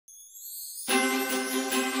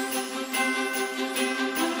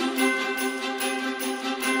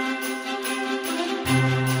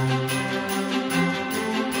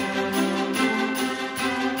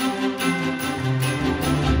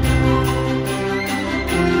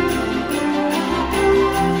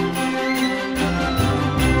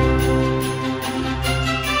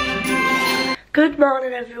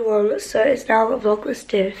everyone, so it's now Vlogmas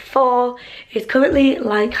day 4. It's currently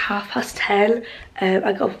like 10:30.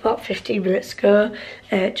 I got up about 15 minutes ago,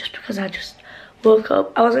 just because I just woke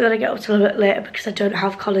up. I wasn't going to get up till a bit later because I don't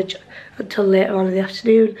have college until later on in the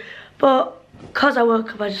afternoon, but because I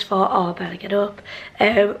woke up I just thought, oh, I better get up.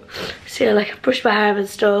 So yeah, like I've brushed my hair and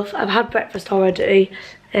stuff, I've had breakfast already,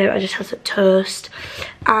 I just had some toast,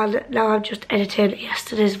 and now I'm just editing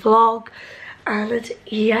yesterday's vlog. And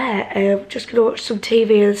yeah, I'm just gonna watch some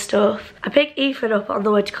TV and stuff. I picked Ethan up on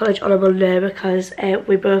the way to college on a Monday because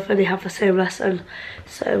we both only have the same lesson,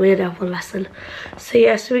 so we only have one lesson. So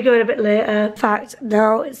yeah, so we're going a bit later. In fact,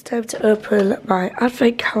 now it's time to open my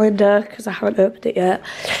advent calendar because I haven't opened it yet.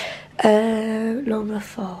 Number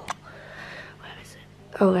 4. Where is it?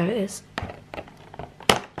 Oh, there it is.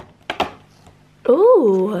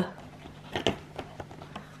 Ooh.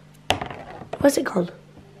 Where's it gone?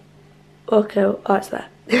 Okay, oh, it's there.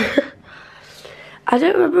 I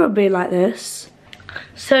don't remember it being like this.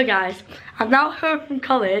 So guys, I'm now home from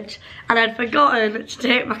college and I'd forgotten to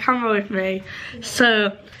take my camera with me.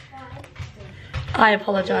 So I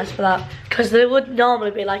apologise for that, because there would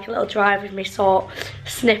normally be like a little drive with me sort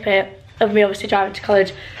snippet of me obviously driving to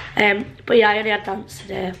college. But yeah, I only had dance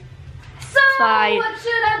today. So what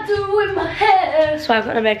should I do with my hair? So I've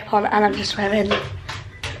got no makeup on and I'm just wearing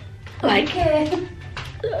like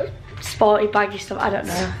sporty baggy stuff, I don't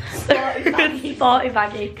know. Sporty baggy. Sporty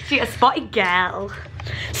baggy. She's a sporty girl.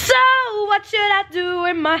 So what should I do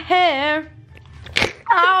with my hair?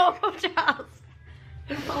 Oh, Charles.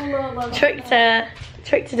 Tricked her,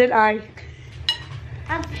 didn't I?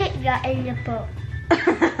 I'll hit you in the butt.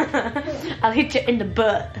 I'll hit you in the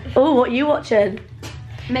butt. Oh, what are you watching?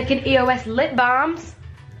 Making EOS lip balms.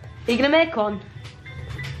 Are you gonna make one?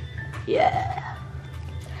 Yeah.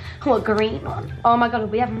 What, green one? Oh my god, are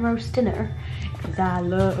we having roast dinner? Because I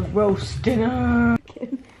love roast dinner.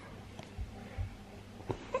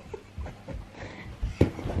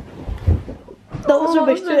 That was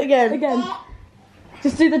rubbish, do it again. Again.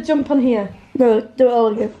 Just do the jump on here. No, do it all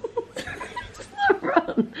again.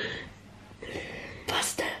 Run.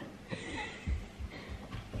 Faster.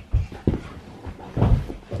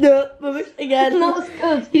 No, rubbish again. That was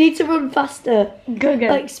good. You need to run faster. Go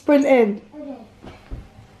again. Like sprinting.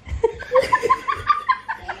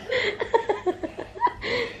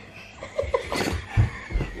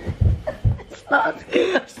 It's not as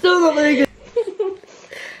good. Still not very good.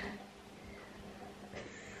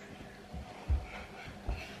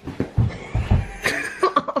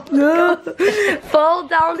 No, fall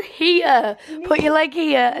down here. Put your leg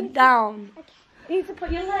here and down. You need to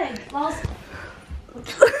put your leg whilst...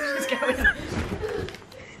 She's going.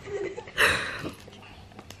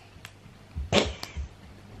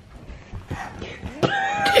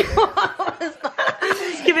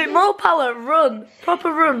 Give it more power, run.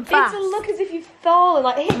 Proper run, fast. It needs to look as if you've fallen.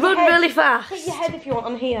 Like, hit Run your head. really fast. Hit your head if you want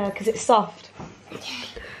on here, because it's soft.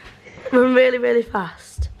 Run really, really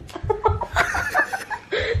fast.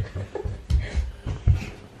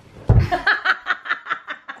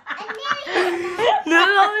 No,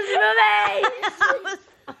 that was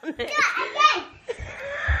rubbish.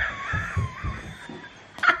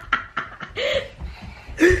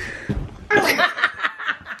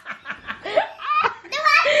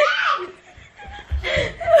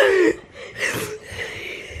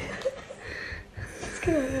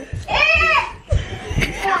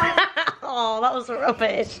 Oh, that was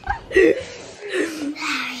rubbish.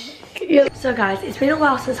 So guys, it's been a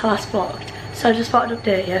while since I last vlogged, so I just thought I'd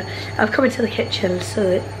update you. I've come into the kitchen so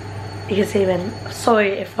that you can see me.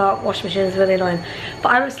 Sorry if that washing machine is really annoying, but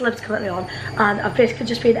I'm a celeb's currently on, and I've basically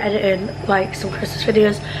just been editing like some Christmas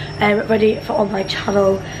videos ready for on my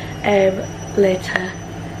channel later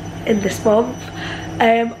in this month.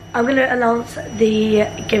 I'm going to announce the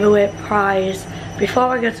giveaway prize before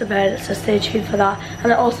I go to bed, so stay tuned for that.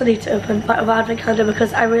 And I also need to open my other advent calendar,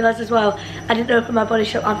 because I realised as well I didn't open my Body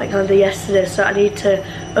Shop advent calendar yesterday, so I need to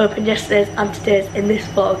open yesterday's and today's in this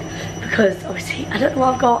vlog, because obviously I don't know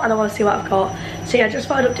what I've got and I want to see what I've got. So yeah, just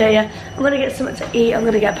thought I'd update you. I'm going to get something to eat, I'm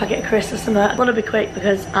going to get a packet of crisps or something. I want to be quick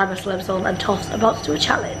because I'm a celeb zone and Toff's about to do a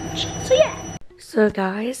challenge. So yeah. So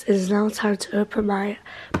guys, it is now time to open my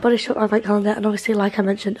Body Shop advent calendar, and obviously like I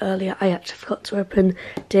mentioned earlier, I actually forgot to open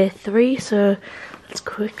day 3, so let's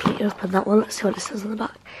quickly open that one. Let's see what it says on the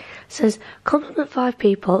back. It says, compliment 5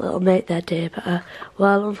 people, it'll make their day better.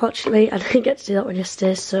 Well, unfortunately I didn't get to do that one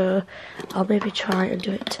yesterday, so I'll maybe try and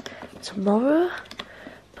do it tomorrow.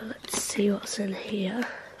 But let's see what's in here.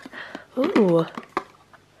 Ooh.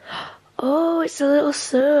 Oh, it's a little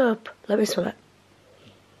soap. Let me smell it.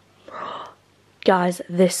 Guys,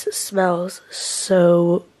 this smells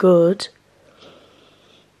so good.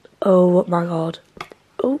 Oh my god.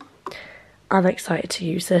 Oh, I'm excited to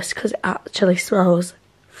use this because it actually smells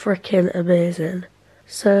freaking amazing.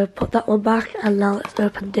 So put that one back, and now let's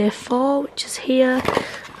open day 4, which is here.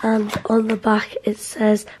 And on the back it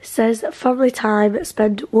says family time,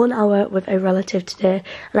 spend 1 hour with a relative today.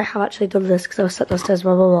 And I have actually done this because I was sat downstairs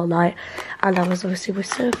with my mum all night, and I was obviously with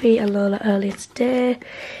Sophie and Lola earlier today.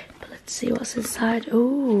 But let's see what's inside.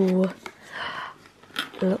 Ooh,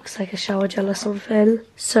 it looks like a shower gel or something.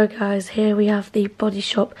 So guys, here we have the Body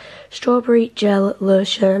Shop strawberry gel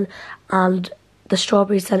lotion, and the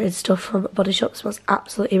strawberry scented stuff from Body Shop smells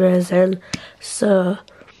absolutely amazing. So,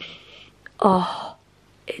 oh,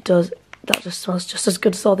 it does. That just smells just as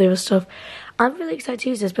good as all the other stuff. I'm really excited to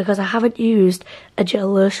use this because I haven't used a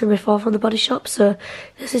gel lotion before from the Body Shop, so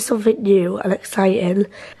this is something new and exciting.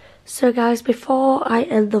 So guys, before I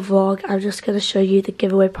end the vlog, I'm just going to show you the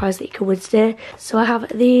giveaway prize that you can win today. So I have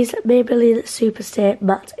these Maybelline Superstay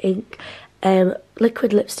Matte Ink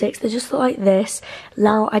liquid lipsticks. They just look like this.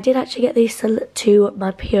 Now, I did actually get these sent to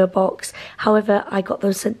my PO box, however I got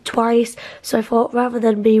them sent twice, so I thought rather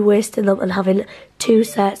than me wasting them and having 2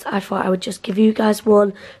 sets, I thought I would just give you guys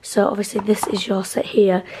one. So obviously this is your set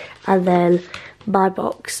here, and then my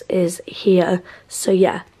box is here. So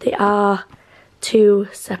yeah, they are 2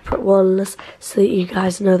 separate ones, so that you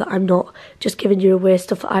guys know that I'm not just giving you away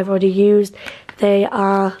stuff that I've already used. They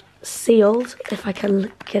are sealed, if I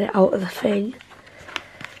can get it out of the thing.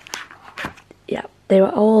 Yeah, they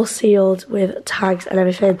were all sealed with tags and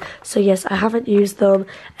everything. So yes, I haven't used them,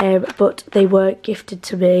 but they were gifted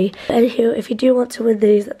to me. Anywho, if you do want to win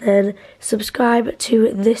these, then subscribe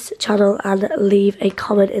to this channel and leave a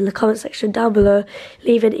comment in the comment section down below.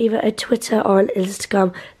 Leave in either a Twitter or an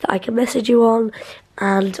Instagram that I can message you on,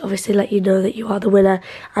 and obviously let you know that you are the winner.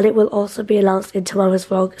 And it will also be announced in tomorrow's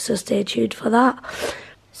vlog, so stay tuned for that.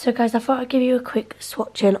 So guys, I thought I'd give you a quick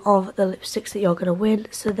swatching of the lipsticks that you're going to win.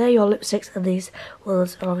 So they're your lipsticks, and these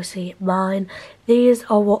ones are obviously mine. These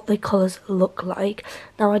are what the colours look like.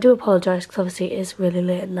 Now I do apologise because obviously it is really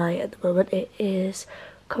late at night at the moment. It is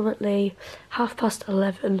currently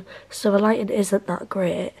 11:30, so the lighting isn't that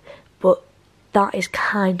great, but that is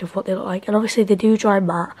kind of what they look like. And obviously they do dry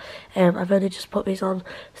matte. I've only just put these on,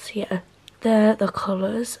 so yeah. They're the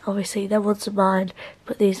colours. Obviously, them ones are mine,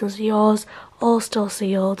 but these ones are yours. All still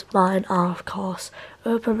sealed. Mine are, of course,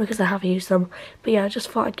 open because I have used them. But yeah, I just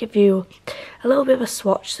thought I'd give you a little bit of a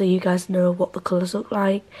swatch so you guys know what the colours look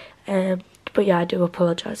like. But yeah, I do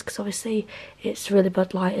apologise because obviously it's really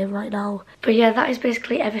bad lighting right now. But yeah, that is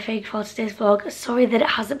basically everything for today's vlog. Sorry that it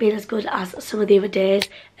hasn't been as good as some of the other days.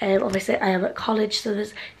 Obviously I am at college, so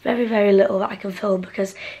there's very, very little that I can film,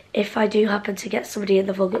 because if I do happen to get somebody in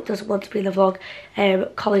the vlog that doesn't want to be in the vlog,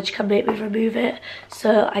 college can make me remove it.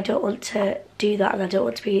 So I don't want to do that, and I don't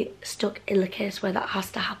want to be stuck in the case where that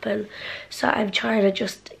has to happen. So I'm trying to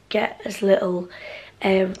just get as little...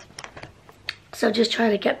 So I'm just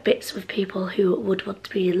trying to get bits with people who would want to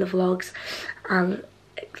be in the vlogs and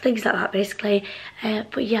things like that, basically.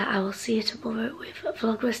 But yeah, I will see you tomorrow with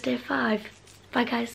Vlogmas Day 5. Bye guys.